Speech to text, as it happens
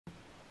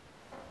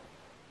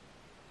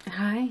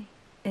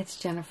It's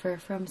Jennifer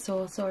from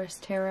Soul Source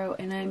Tarot,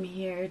 and I'm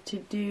here to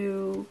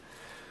do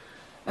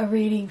a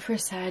reading for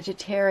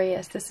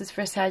Sagittarius. This is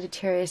for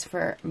Sagittarius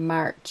for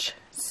March.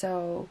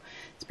 So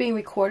it's being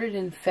recorded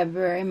in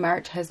February.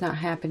 March has not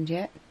happened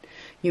yet.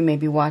 You may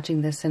be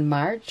watching this in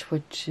March,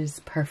 which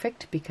is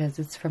perfect because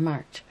it's for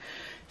March.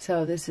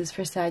 So this is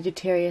for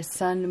Sagittarius,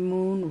 Sun,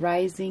 Moon,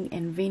 Rising,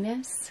 and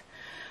Venus.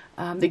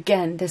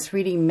 Again, this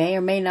reading may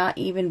or may not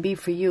even be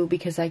for you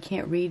because I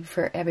can't read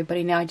for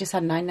everybody now. I just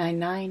had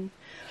 999.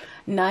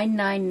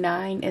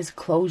 999 is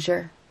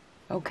closure,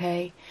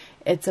 okay?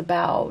 It's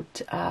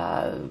about,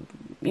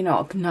 you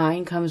know,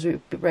 9 comes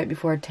right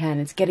before 10.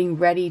 It's getting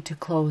ready to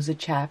close a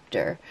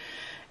chapter.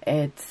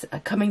 It's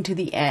coming to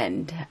the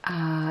end.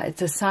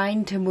 It's a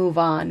sign to move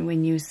on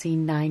when you see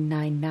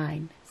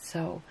 999.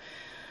 So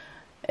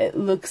it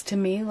looks to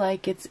me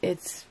like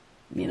it's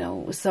you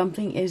know,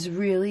 something is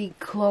really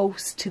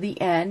close to the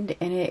end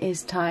and it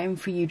is time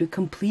for you to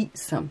complete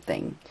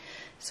something.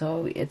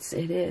 So it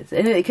is.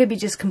 And it could be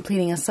just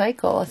completing a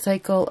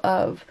cycle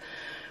of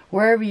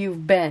wherever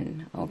you've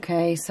been,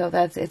 okay? So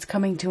it's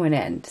coming to an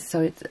end.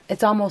 So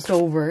it's almost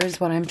over is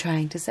what I'm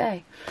trying to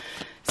say.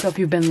 So if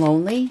you've been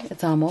lonely,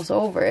 it's almost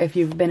over. If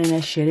you've been in a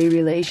shitty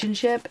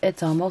relationship,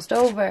 it's almost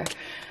over.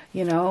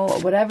 You know,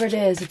 whatever it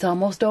is, it's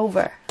almost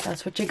over.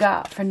 That's what you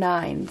got for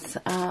nines.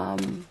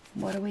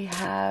 What do we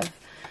have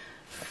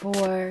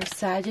for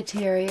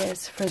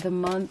Sagittarius for the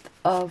month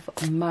of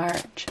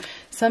March?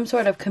 Some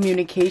sort of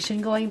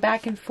communication going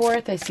back and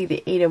forth. I see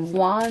the 8 of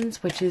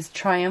Wands, which is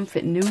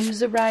triumphant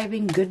news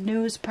arriving. Good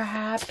news,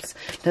 perhaps.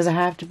 Doesn't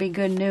have to be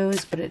good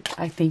news, but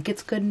I think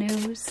it's good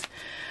news.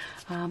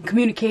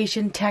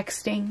 Communication,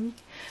 texting,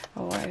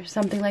 or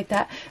something like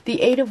that.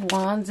 The 8 of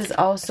Wands is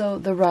also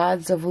the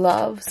rods of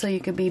love, so you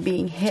could be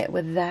being hit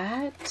with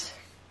that.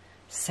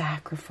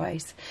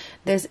 Sacrifice.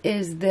 This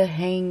is the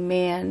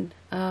Hangman.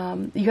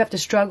 You have to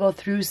struggle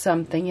through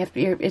something.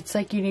 It's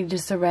like you need to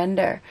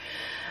surrender.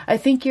 I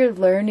think you're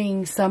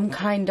learning some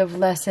kind of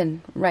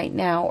lesson right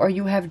now, or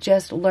you have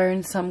just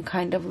learned some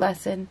kind of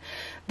lesson.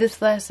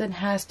 This lesson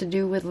has to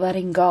do with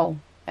letting go.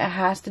 It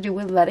has to do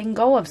with letting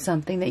go of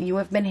something that you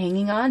have been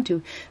hanging on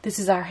to. This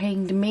is our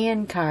Hanged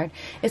Man card.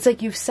 It's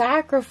like you've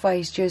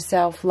sacrificed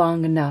yourself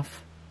long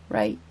enough,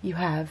 right? You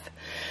have.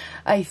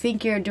 I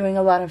think you're doing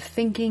a lot of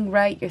thinking,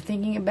 right? You're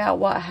thinking about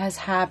what has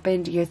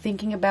happened. You're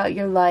thinking about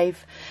your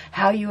life,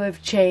 how you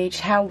have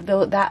changed, how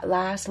that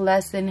last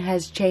lesson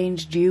has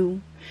changed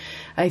you.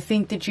 I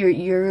think that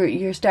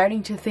you're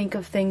starting to think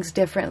of things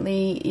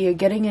differently. You're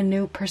getting a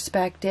new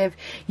perspective.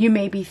 You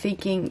may be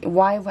thinking,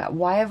 why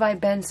have I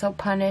been so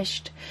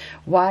punished?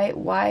 Why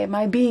am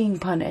I being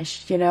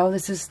punished? You know,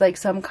 this is like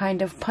some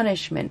kind of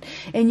punishment.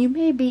 And you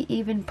may be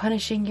even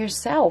punishing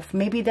yourself.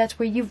 Maybe that's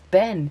where you've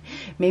been.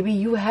 Maybe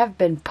you have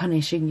been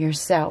punishing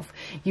yourself.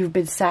 You've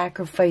been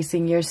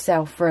sacrificing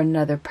yourself for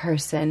another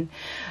person.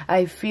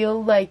 I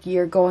feel like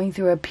you're going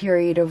through a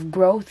period of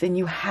growth and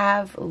you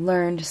have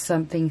learned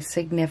something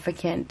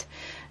significant.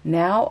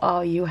 Now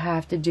all you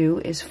have to do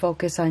is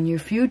focus on your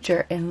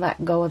future and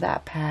let go of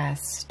that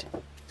past.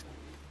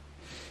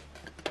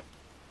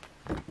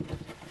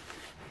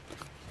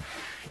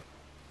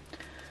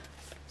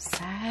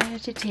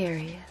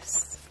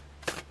 Sagittarius.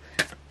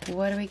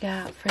 What do we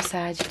got for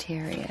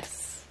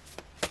Sagittarius?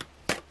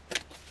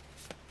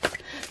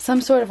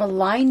 Some sort of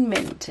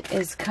alignment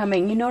is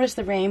coming. You notice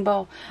the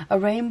rainbow. A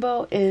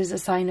rainbow is a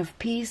sign of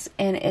peace,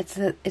 and it's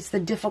the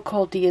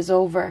difficulty is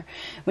over.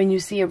 When you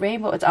see a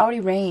rainbow, it's already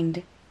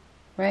rained,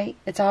 right?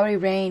 It's already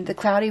rained. The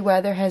cloudy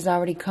weather has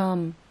already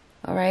come,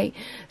 all right?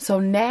 So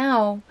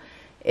now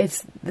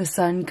it's the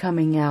sun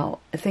coming out.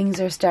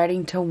 Things are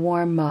starting to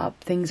warm up.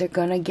 Things are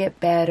going to get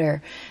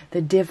better.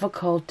 The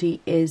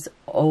difficulty is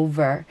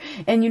over.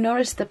 And you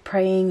notice the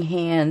praying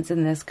hands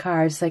in this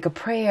card. It's like a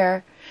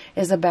prayer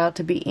is about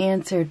to be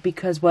answered,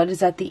 because what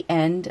is at the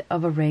end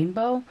of a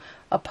rainbow?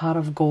 A pot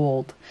of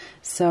gold.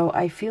 So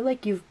I feel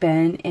like you've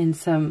been in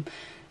some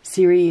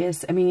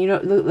serious, I mean, you know,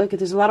 look,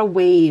 there's a lot of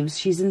waves.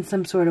 She's in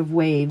some sort of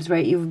waves,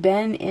 right? You've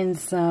been in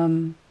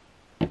some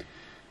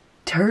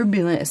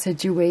turbulent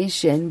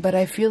situation, but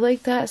I feel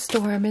like that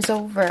storm is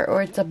over,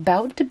 or it's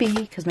about to be,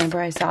 because remember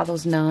I saw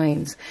those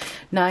 9s.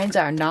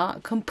 9s are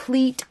not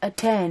complete a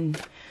 10,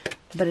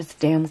 but it's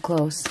damn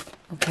close,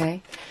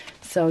 okay?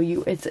 So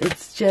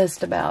it's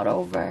just about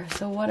over.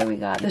 So what do we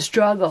got? The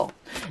struggle.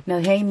 Now,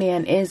 the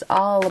Hangman is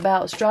all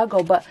about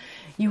struggle, but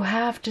you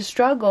have to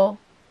struggle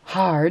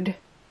hard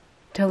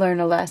to learn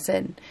a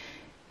lesson.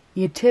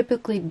 You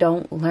typically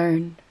don't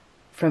learn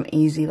from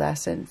easy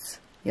lessons.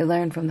 You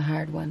learn from the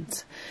hard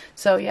ones.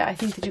 So yeah, I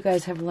think that you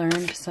guys have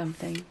learned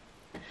something.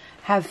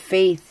 Have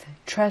faith.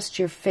 Trust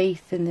your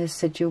faith in this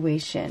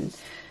situation.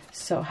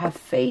 So have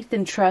faith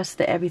and trust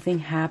that everything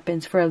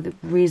happens for a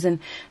reason.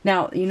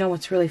 Now, you know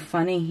what's really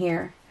funny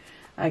here?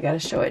 I got to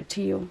show it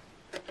to you.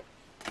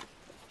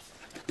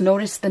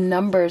 Notice the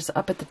numbers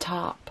up at the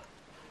top.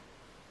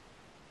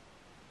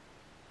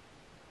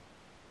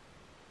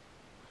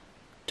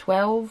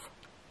 12,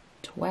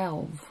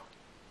 12.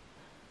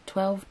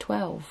 12,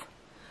 12.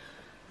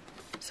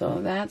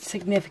 So that's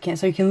significant.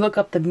 So you can look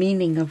up the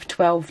meaning of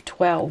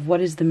 1212.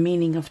 What is the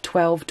meaning of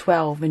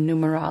 1212 in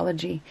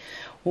numerology?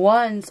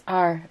 Ones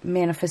are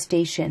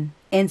manifestation,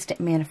 instant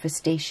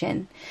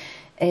manifestation.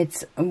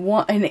 It's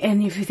one,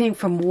 and if you think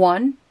from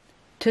 1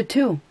 to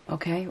 2,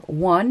 okay,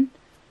 1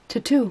 to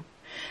 2.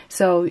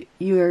 So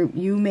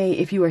you may,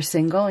 if you are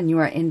single and you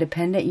are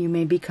independent, you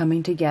may be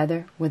coming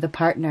together with a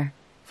partner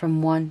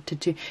from 1 to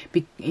 2.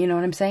 You know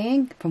what I'm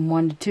saying? From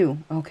 1 to 2,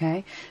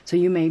 okay? So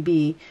you may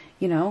be,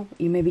 you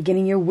may be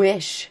getting your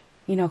wish,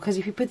 because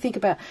if you think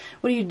about,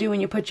 what do you do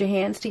when you put your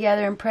hands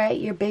together and pray?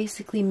 You're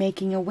basically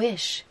making a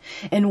wish.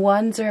 And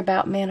ones are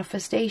about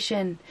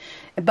manifestation.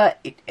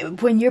 But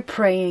when you're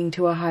praying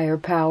to a higher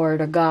power,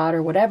 to God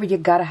or whatever, you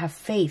got to have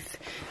faith.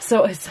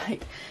 So it's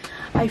like,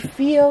 I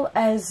feel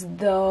as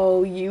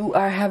though you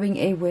are having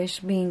a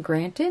wish being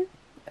granted,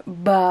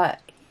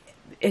 but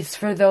it's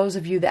for those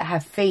of you that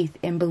have faith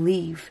and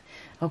believe.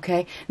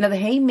 Okay. Now the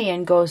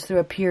hangman goes through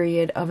a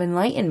period of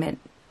enlightenment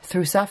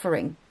through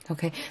suffering.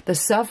 Okay. The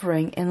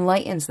suffering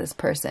enlightens this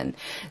person.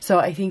 So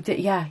I think that,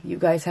 yeah, you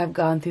guys have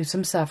gone through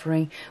some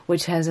suffering,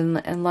 which has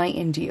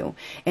enlightened you,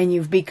 and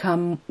you've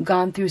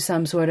gone through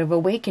some sort of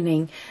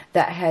awakening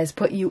that has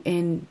put you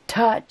in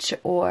touch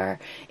or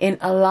in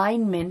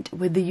alignment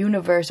with the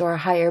universe or a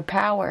higher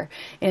power.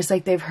 And it's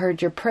like they've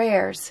heard your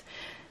prayers.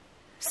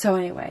 So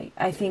anyway,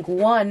 I think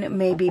 1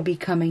 may be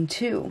becoming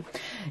 2.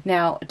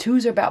 Now,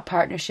 2s are about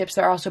partnerships.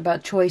 They're also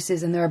about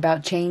choices, and they're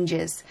about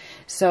changes.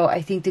 So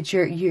I think that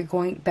you're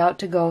about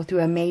to go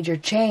through a major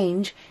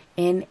change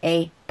in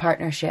a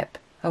partnership.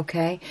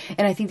 Okay?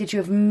 And I think that you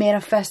have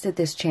manifested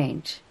this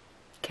change.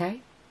 Okay?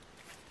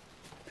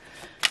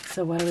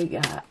 So what do we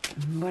got?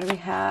 What do we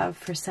have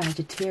for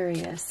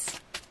Sagittarius?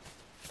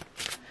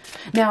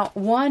 Now,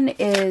 1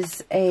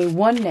 is a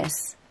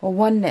oneness. Or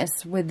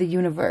oneness with the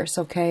universe,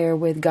 okay, or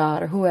with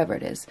God, or whoever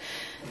it is.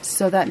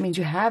 So that means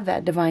you have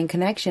that divine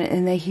connection,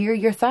 and they hear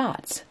your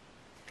thoughts.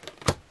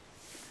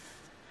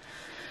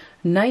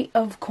 Knight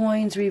of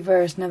Coins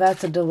reversed. Now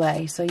that's a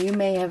delay. So you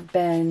may have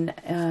been,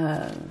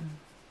 there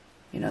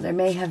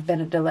may have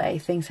been a delay.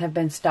 Things have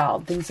been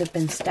stalled. Things have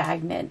been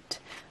stagnant.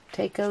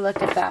 Take a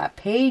look at that.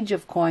 Page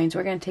of Coins.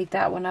 We're going to take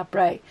that one up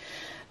right.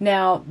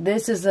 Now,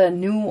 this is a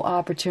new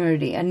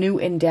opportunity, a new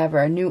endeavor,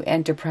 a new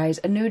enterprise,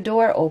 a new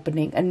door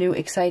opening, a new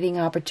exciting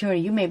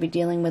opportunity. You may be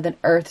dealing with an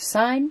earth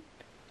sign,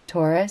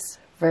 Taurus,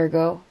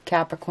 Virgo,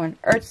 Capricorn,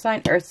 earth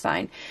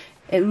sign.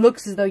 It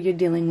looks as though you're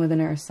dealing with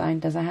an earth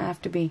sign. Doesn't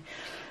have to be.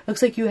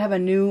 Looks like you have a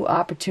new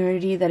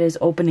opportunity that is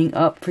opening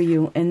up for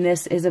you, and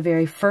this is a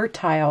very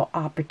fertile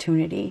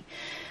opportunity.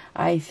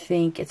 I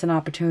think it's an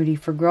opportunity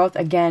for growth.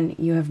 Again,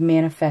 you have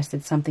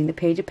manifested something. The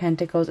Page of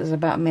Pentacles is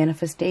about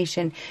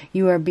manifestation.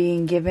 You are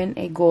being given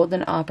a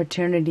golden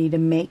opportunity to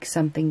make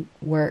something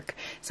work,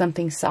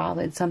 something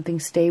solid, something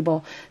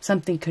stable,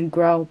 something could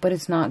grow, but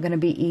it's not going to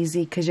be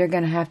easy because you're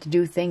going to have to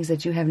do things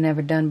that you have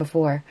never done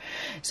before.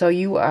 So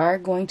you are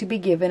going to be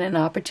given an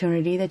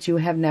opportunity that you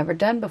have never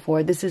done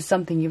before. This is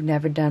something you've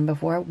never done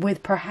before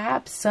with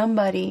perhaps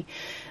somebody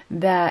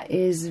that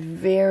is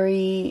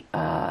very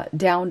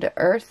down to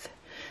earth.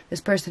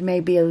 This person may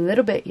be a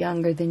little bit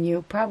younger than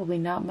you, probably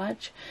not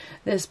much.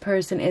 This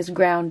person is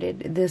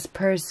grounded. This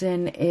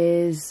person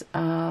is,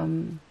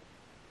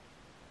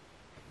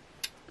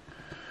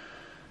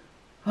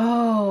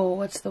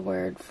 what's the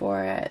word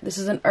for it? This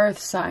is an earth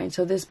sign.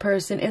 So this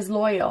person is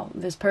loyal.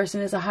 This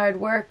person is a hard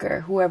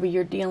worker, whoever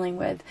you're dealing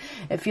with.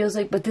 It feels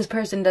like, but this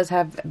person does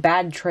have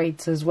bad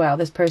traits as well.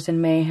 This person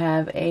may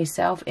have a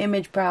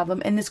self-image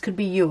problem, and this could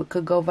be you. It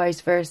could go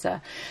vice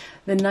versa.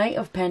 The Knight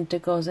of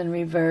Pentacles in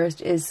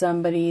reversed is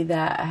somebody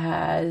that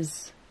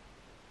has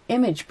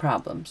image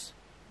problems,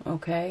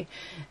 okay?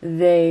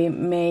 They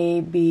may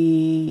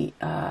be,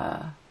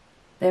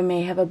 they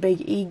may have a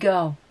big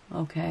ego,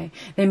 okay?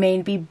 They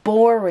may be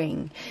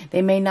boring.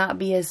 They may not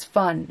be as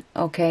fun,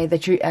 okay,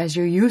 as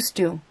you're used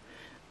to,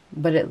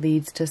 but it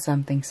leads to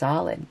something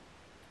solid,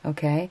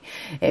 okay?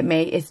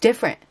 It's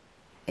different.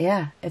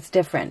 Yeah, it's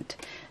different.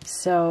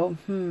 So,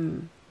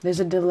 there's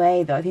a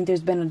delay, though. I think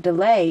there's been a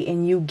delay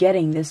in you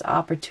getting this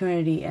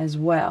opportunity as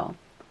well.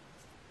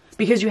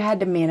 Because you had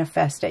to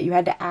manifest it. You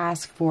had to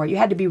ask for it. You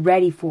had to be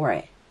ready for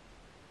it.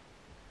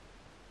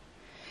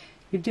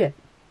 You did.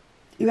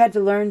 You had to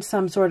learn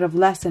some sort of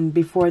lesson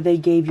before they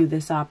gave you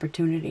this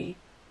opportunity.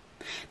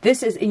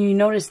 This is, and you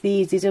notice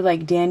these are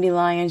like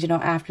dandelions,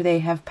 after they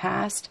have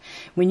passed.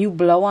 When you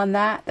blow on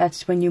that,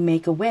 that's when you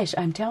make a wish.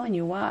 I'm telling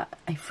you what,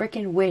 a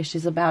freaking wish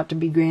is about to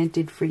be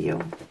granted for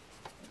you.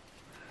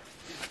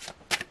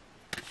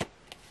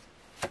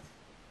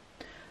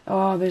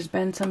 Oh, there's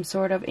been some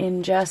sort of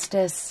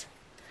injustice.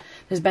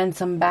 There's been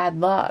some bad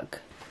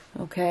luck.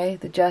 Okay,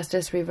 the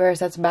Justice reverse,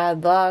 that's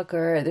bad luck,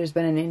 or there's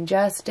been an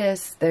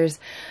injustice. There's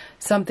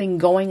something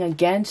going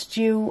against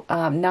you,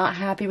 not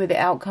happy with the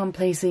outcome,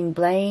 placing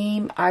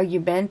blame,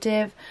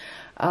 argumentative,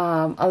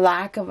 a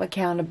lack of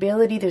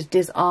accountability. There's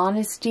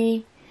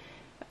dishonesty.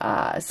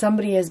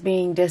 Somebody is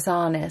being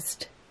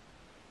dishonest.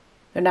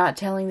 They're not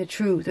telling the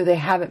truth, or they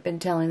haven't been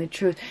telling the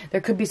truth. There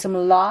could be some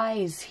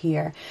lies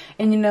here.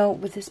 And you know,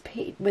 with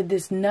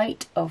this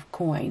Knight of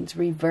Coins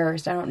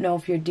reversed, I don't know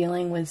if you're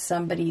dealing with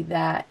somebody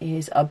that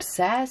is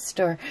obsessed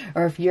or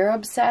if you're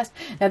obsessed.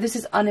 Now, this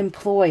is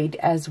unemployed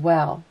as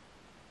well.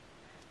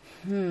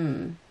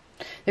 There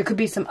could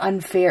be some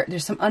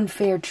there's some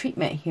unfair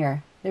treatment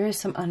here. There is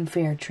some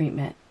unfair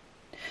treatment.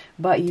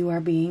 But you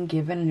are being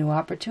given a new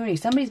opportunity.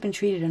 Somebody's been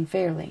treated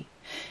unfairly.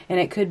 And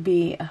it could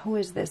be, who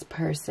is this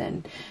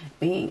person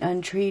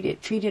being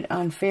treated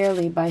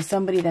unfairly by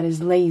somebody that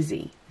is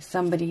lazy,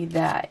 somebody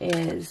that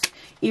is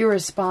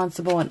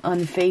irresponsible and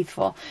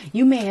unfaithful.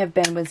 You may have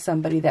been with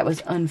somebody that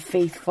was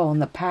unfaithful in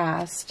the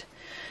past.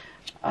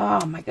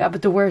 Oh my God,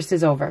 but the worst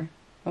is over.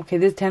 Okay,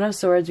 this Ten of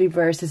Swords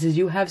reversed. This is,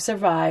 you have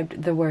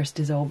survived. The worst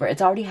is over.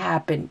 It's already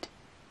happened.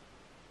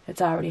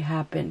 It's already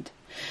happened.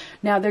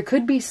 Now, there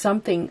could be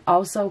something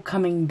also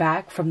coming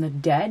back from the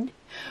dead.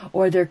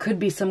 Or there could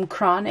be some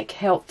chronic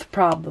health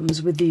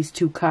problems with these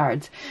two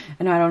cards.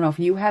 And I don't know if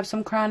you have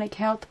some chronic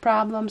health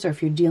problems or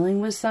if you're dealing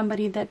with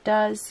somebody that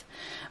does.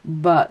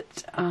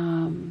 But,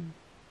 you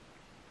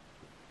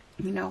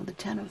know, the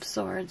Ten of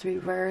Swords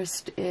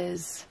reversed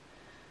is...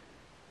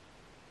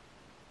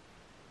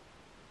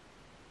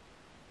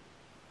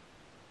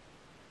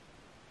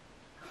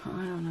 I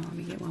don't know. Let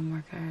me get one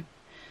more card.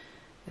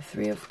 The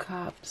Three of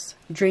Cups.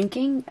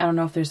 Drinking. I don't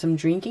know if there's some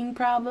drinking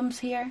problems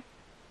here.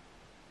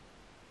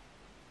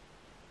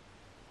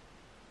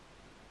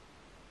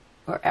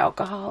 Or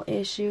alcohol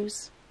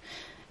issues.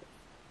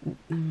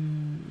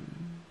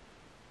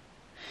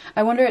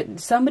 I wonder,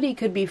 somebody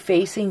could be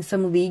facing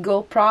some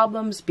legal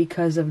problems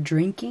because of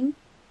drinking.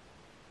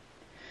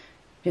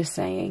 Just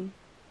saying.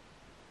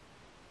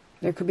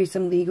 There could be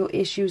some legal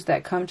issues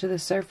that come to the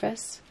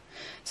surface.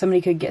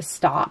 Somebody could get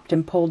stopped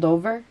and pulled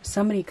over.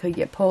 Somebody could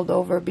get pulled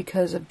over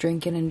because of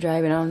drinking and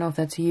driving. I don't know if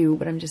that's you,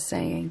 but I'm just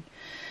saying.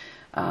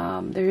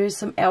 There is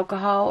some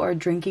alcohol or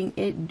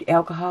drinking.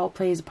 Alcohol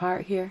plays a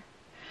part here.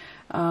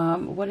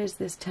 What is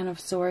this Ten of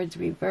Swords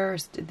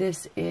reversed?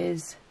 This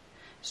is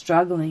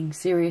struggling,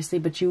 seriously,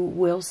 but you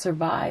will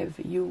survive.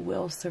 You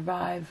will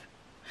survive.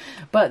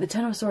 But the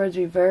Ten of Swords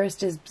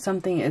reversed is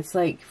something, it's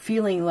like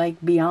feeling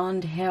like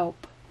beyond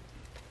help.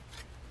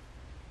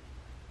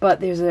 But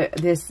there's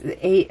this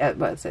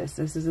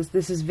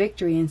is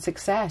victory and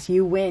success.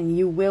 You win.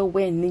 You will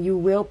win. You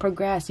will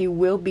progress. You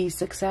will be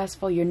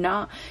successful.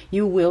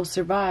 You will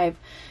survive.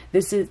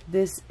 This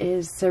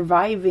is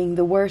surviving.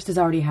 The worst has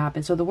already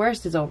happened. So the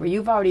worst is over.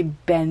 You've already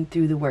been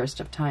through the worst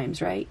of times,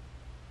 right?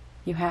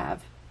 You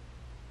have.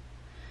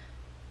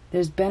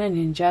 There's been an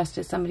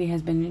injustice. Somebody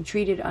has been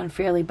treated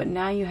unfairly, but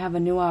now you have a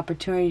new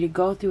opportunity to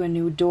go through a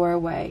new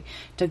doorway,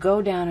 to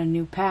go down a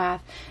new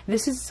path.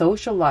 This is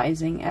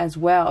socializing as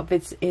well.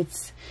 If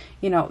it's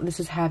you know, this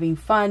is having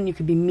fun. You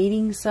could be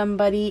meeting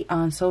somebody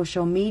on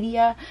social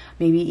media,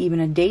 maybe even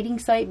a dating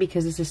site,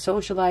 because this is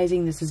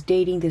socializing, this is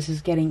dating, this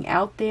is getting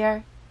out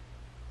there.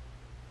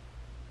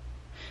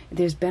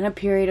 There's been a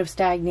period of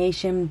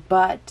stagnation,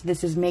 but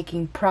this is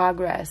making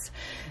progress.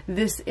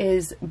 This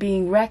is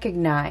being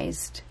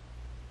recognized.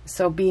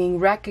 So being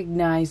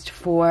recognized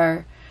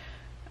for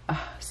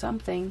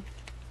something.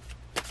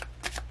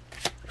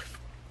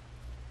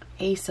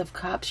 Ace of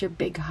Cups, your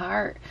big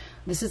heart.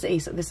 This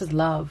is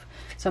love.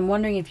 So I'm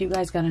wondering if you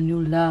guys got a new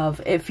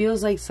love. It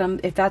feels like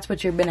if that's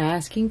what you've been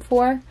asking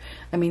for.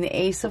 I mean, the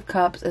Ace of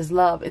Cups is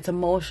love. It's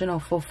emotional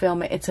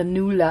fulfillment. It's a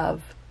new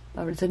love.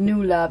 It's a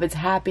new love. It's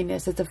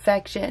happiness. It's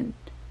affection.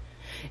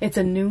 It's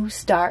a new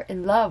start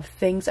in love.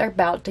 Things are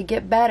about to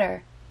get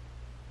better.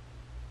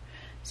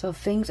 So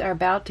things are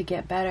about to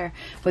get better.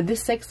 But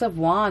this Six of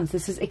Wands,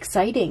 this is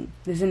exciting.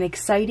 This is an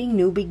exciting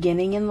new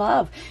beginning in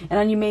love. And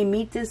then you may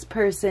meet this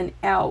person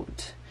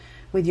out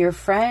with your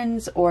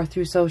friends or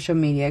through social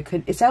media.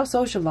 It's out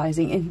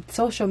socializing, and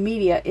social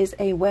media is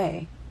a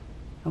way.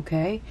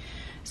 Okay?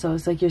 So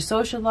it's like you're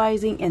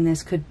socializing, and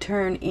this could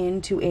turn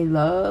into a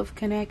love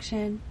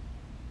connection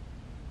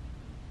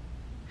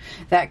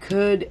that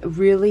could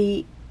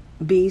really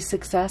be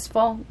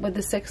successful with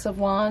the Six of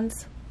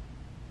Wands.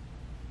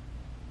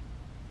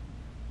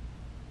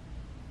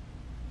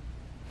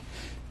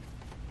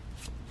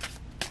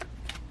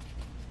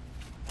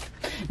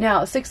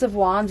 Now, Six of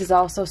Wands is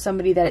also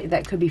somebody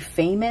that could be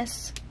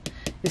famous.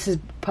 This is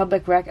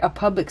a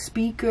public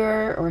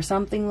speaker or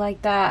something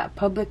like that.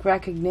 Public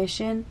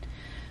recognition.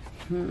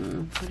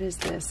 What is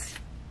this?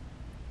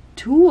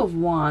 Two of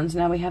Wands.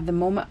 Now we have the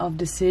moment of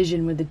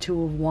decision with the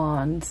Two of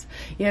Wands.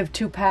 You have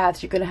two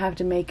paths. You're going to have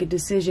to make a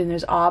decision.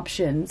 There's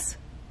options.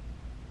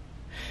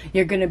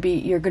 You're going to be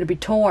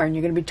torn.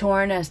 You're going to be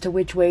torn as to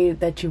which way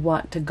that you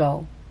want to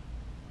go.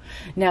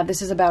 Now,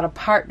 this is about a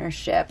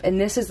partnership, and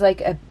this is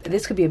like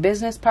this could be a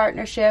business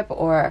partnership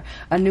or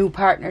a new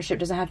partnership. It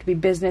doesn't have to be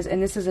business,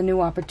 and this is a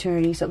new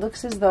opportunity. So it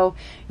looks as though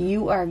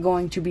you are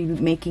going to be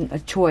making a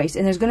choice,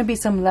 and there's going to be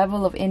some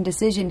level of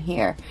indecision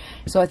here.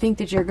 So I think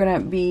that you're going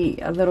to be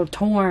a little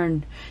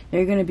torn.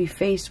 You're going to be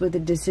faced with a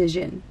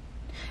decision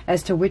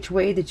as to which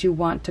way that you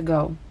want to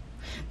go.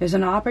 There's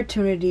an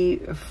opportunity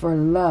for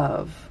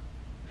love.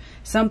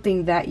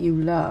 something that you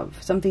love,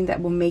 something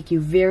that will make you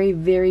very,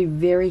 very,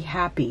 very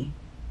happy.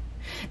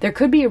 There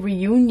could be a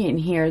reunion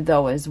here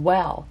though as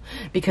well,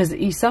 because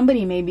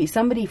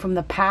somebody from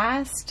the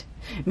past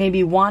may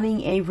be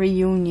wanting a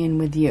reunion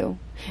with you,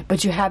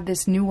 but you have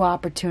this new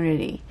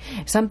opportunity.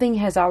 Something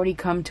has already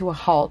come to a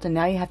halt, and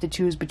now you have to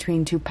choose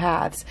between two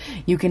paths.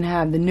 You can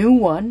have the new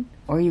one,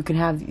 or you can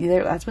have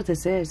either. That's what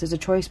this is. There's a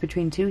choice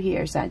between two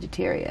here,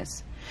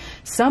 Sagittarius.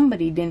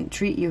 Somebody didn't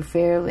treat you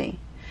fairly,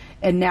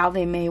 and now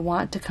they may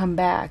want to come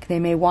back. They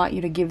may want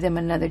you to give them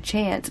another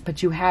chance,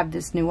 but you have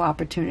this new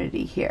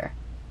opportunity here.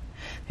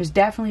 There's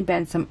definitely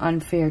been some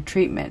unfair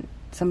treatment.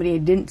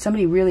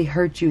 Somebody really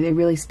hurt you. They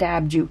really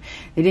stabbed you.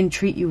 They didn't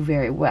treat you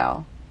very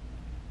well.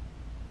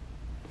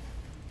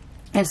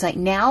 And it's like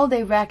now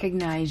they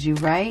recognize you,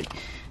 right?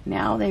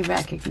 Now they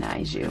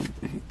recognize you.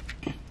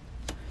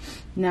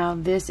 Now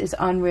this is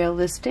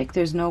unrealistic.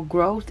 There's no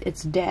growth.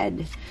 It's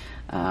dead.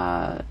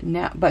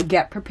 But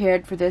get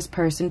prepared for this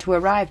person to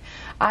arrive.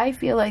 I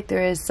feel like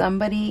there is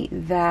somebody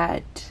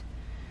that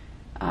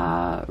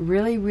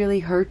really, really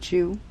hurt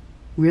you.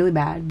 Really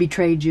bad.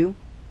 Betrayed you.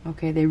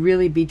 Okay, they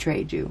really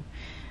betrayed you.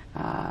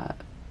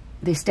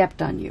 They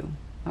stepped on you.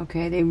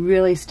 Okay, they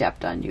really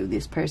stepped on you.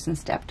 This person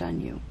stepped on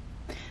you.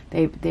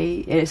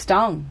 It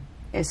stung.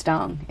 It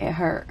stung. It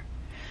hurt.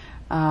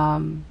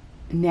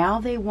 Now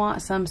they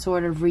want some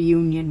sort of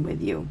reunion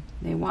with you.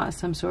 They want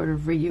some sort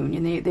of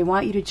reunion. They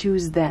want you to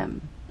choose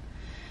them.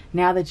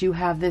 Now that you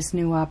have this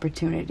new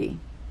opportunity.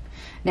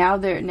 Now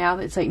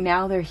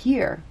they're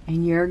here,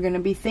 and you're going to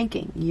be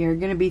thinking. You're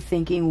going to be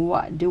thinking,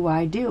 what do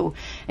I do?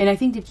 And I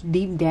think that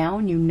deep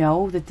down, you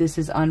know that this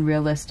is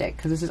unrealistic,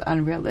 because this is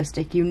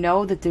unrealistic. You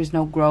know that there's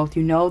no growth.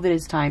 You know that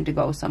it's time to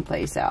go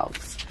someplace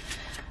else.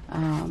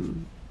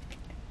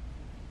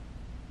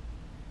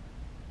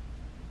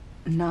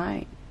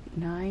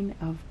 Nine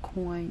of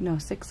coins. No,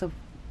 6 of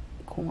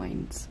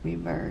coins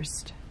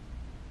reversed.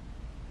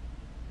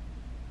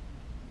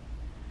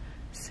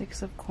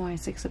 6 of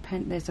coins, 6 of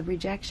pentacles. There's a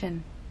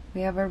rejection.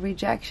 We have a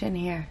rejection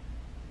here.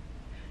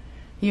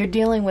 You're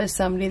dealing with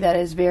somebody that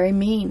is very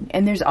mean.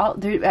 And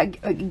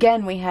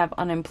again, we have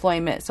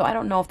unemployment. So I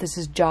don't know if this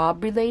is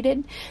job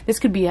related. This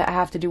could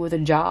have to do with a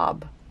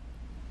job.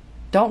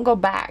 Don't go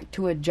back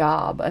to a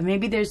job.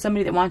 Maybe there's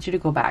somebody that wants you to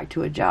go back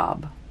to a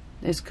job.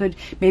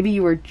 Maybe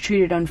you were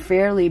treated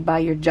unfairly by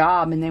your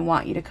job and they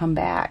want you to come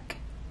back.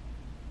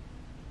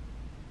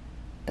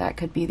 That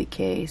could be the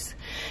case.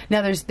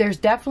 Now, there's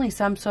definitely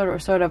some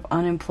sort of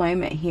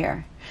unemployment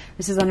here.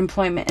 This is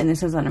unemployment and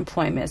this is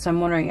unemployment. So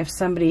I'm wondering if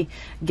somebody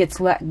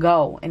gets let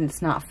go and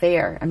it's not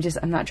fair. I'm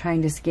not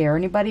trying to scare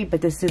anybody,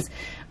 but this is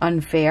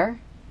unfair.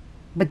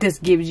 But this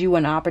gives you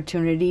an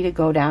opportunity to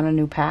go down a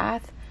new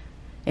path.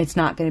 It's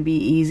not going to be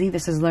easy.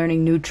 This is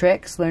learning new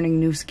tricks, learning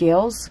new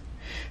skills.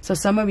 So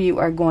some of you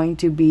are going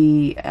to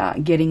be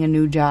getting a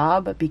new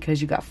job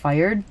because you got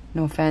fired.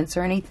 No offense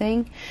or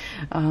anything.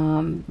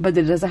 But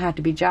it doesn't have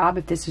to be job.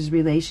 If this is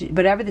relation,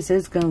 whatever this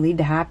is going to lead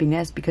to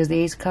happiness, because the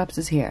Ace of Cups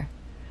is here.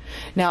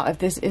 Now, if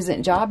this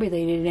isn't job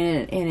related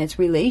and it's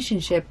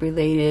relationship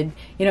related,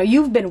 you know,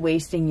 you've been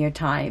wasting your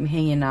time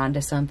hanging on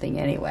to something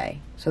anyway.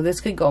 So this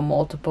could go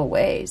multiple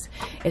ways.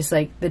 It's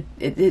like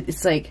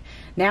it's like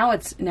now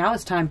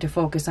it's time to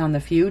focus on the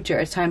future.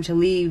 It's time to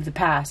leave the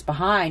past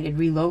behind and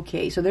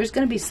relocate. So there's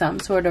going to be some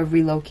sort of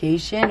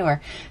relocation,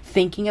 or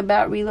thinking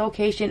about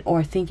relocation,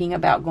 or thinking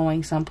about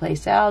going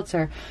someplace else,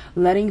 or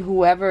letting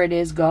whoever it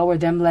is go, or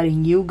them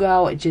letting you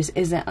go. It just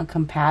isn't a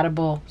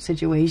compatible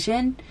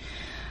situation.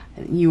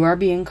 You are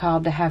being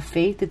called to have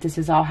faith that this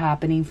is all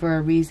happening for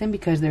a reason,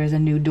 because there is a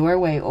new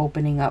doorway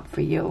opening up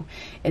for you.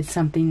 It's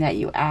something that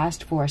you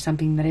asked for,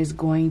 something that is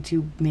going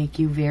to make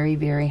you very,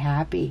 very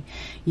happy.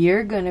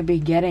 You're going to be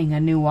getting a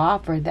new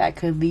offer that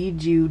could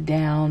lead you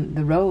down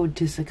the road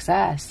to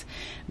success,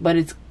 but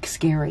it's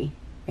scary.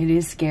 It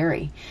is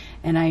scary.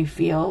 And I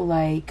feel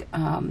like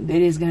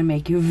it is going to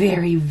make you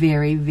very,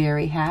 very,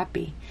 very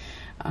happy.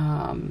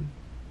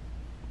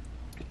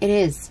 It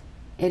is.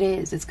 It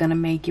is. It's going to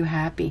make you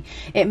happy.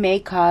 It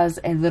may cause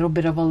a little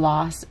bit of a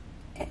loss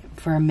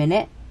for a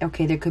minute.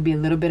 Okay, there could be a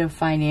little bit of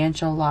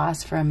financial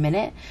loss for a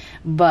minute,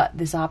 but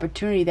this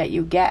opportunity that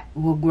you get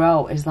will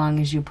grow as long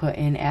as you put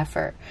in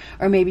effort.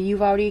 Or maybe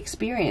you've already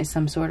experienced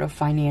some sort of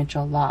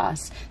financial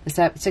loss.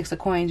 The 6 of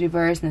coins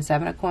reversed and the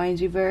 7 of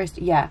coins reversed.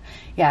 Yeah,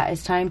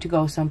 it's time to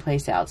go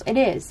someplace else. It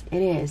is.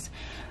 It is.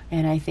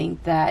 And I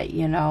think that,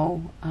 you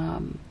know,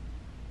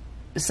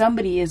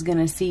 somebody is going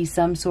to see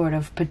some sort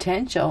of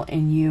potential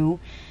in you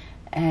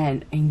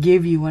and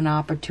give you an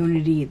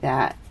opportunity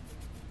that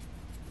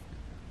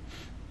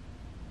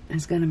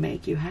is going to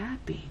make you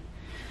happy.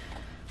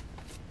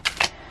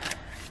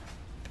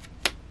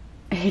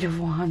 8 of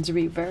Wands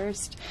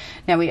reversed.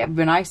 Now,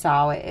 when I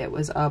saw it, it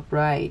was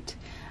upright.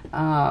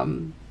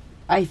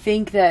 I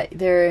think that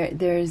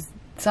there's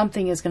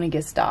something is going to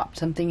get stopped.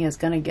 Something is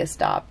going to get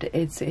stopped.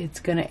 It's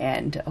going to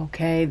end.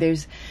 Okay.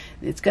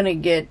 You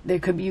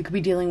could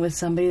be dealing with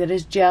somebody that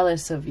is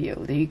jealous of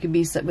you. You could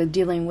be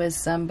dealing with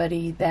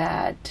somebody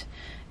that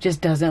just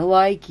doesn't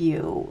like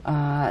you,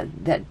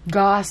 that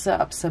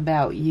gossips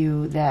about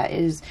you, that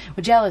is,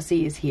 well,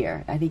 jealousy is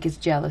here. I think it's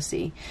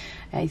jealousy.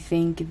 I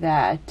think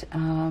that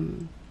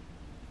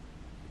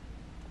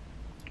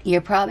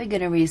you're probably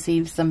going to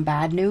receive some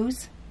bad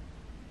news,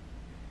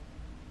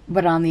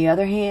 but on the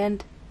other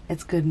hand,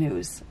 it's good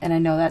news. And I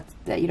know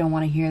that you don't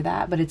want to hear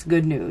that, but it's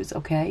good news,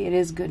 okay? It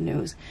is good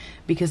news,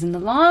 because in the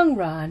long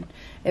run,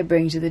 it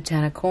brings you the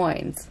 10 of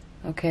coins.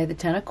 Okay, the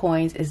 10 of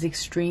coins is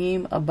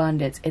extreme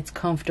abundance. It's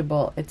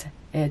comfortable.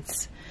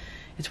 It's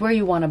where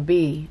you want to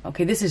be.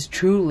 Okay, this is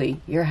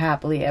truly your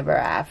happily ever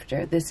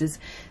after. This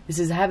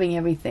is having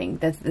everything.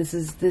 This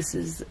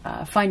is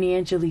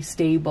financially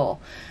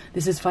stable.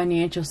 This is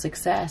financial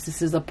success.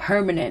 This is a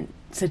permanent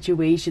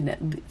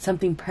situation,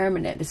 something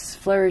permanent. This is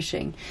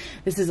flourishing.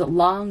 This is a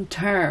long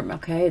term.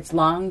 Okay, it's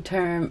long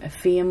term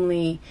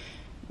family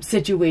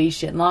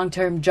situation,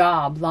 long-term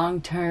job,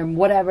 long-term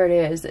whatever it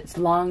is. It's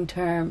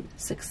long-term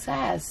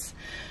success.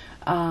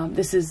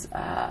 This is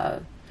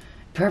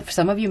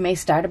some of you may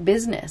start a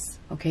business.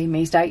 Okay, you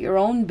may start your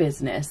own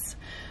business.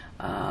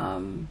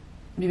 You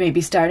may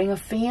be starting a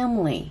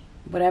family.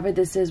 Whatever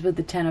this is with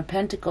the 10 of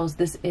Pentacles,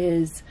 this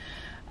is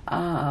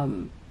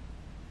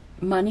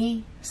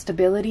money,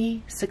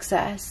 stability,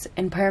 success,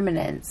 and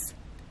permanence.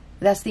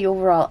 That's the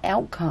overall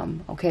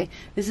outcome, okay?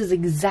 This is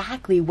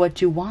exactly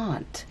what you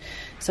want.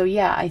 So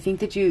yeah, I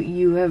think that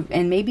you have,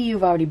 and maybe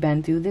you've already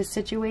been through this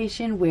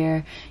situation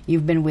where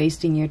you've been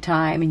wasting your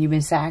time and you've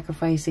been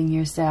sacrificing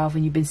yourself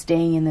and you've been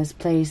staying in this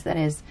place that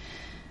is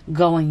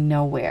going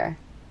nowhere.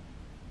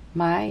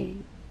 My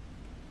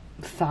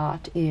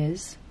thought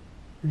is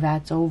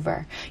that's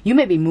over. You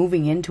may be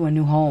moving into a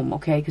new home,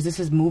 okay? Because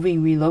this is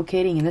moving,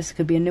 relocating, and this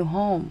could be a new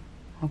home,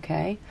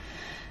 okay?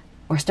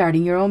 Or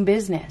starting your own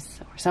business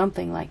or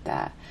something like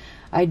that.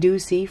 I do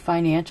see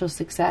financial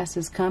success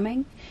is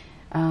coming.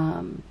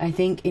 I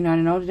think, I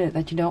know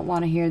that you don't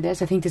want to hear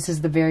this. I think this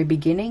is the very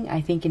beginning.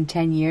 I think in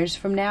 10 years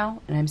from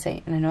now, and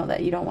I know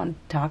that you don't want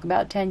to talk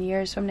about 10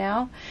 years from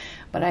now,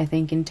 but I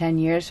think in 10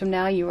 years from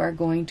now, you are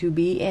going to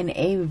be in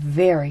a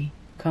very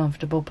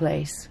comfortable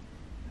place.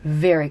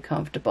 Very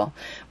comfortable,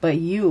 but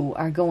you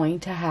are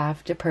going to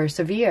have to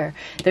persevere.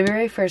 The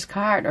very first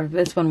card, or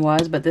this one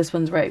was, but this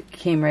one's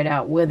came right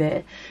out with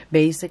it,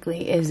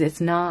 basically, is it's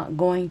not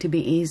going to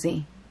be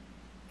easy.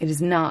 It is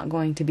not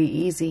going to be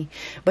easy.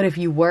 But if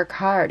you work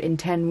hard, in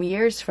 10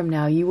 years from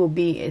now, you will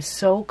be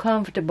so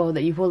comfortable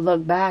that you will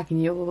look back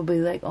and you will be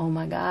like, oh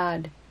my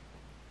God,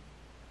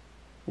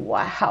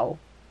 wow,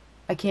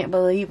 I can't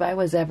believe I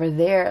was ever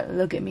there.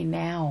 Look at me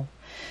now.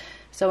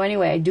 So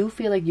anyway, I do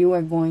feel like you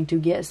are going to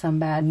get some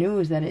bad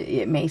news, that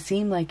it may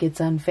seem like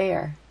it's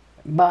unfair,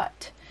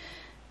 but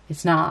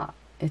it's not.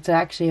 It's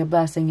actually a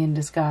blessing in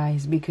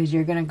disguise, because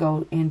you're going to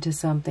go into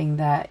something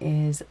that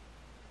is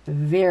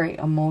very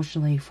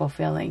emotionally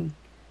fulfilling.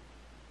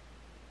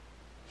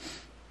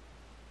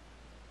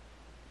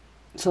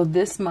 So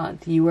this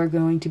month, you are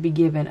going to be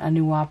given a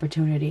new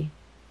opportunity.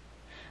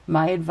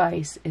 My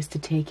advice is to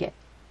take it.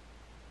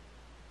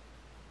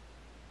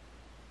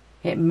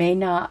 It may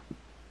not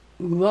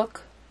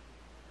look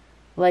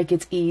like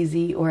it's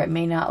easy, or it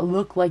may not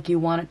look like you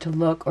want it to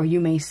look, or you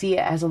may see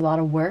it as a lot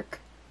of work,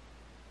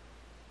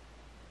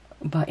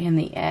 but in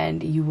the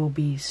end you will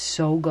be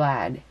so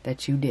glad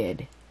that you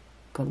did.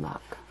 Good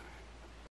luck.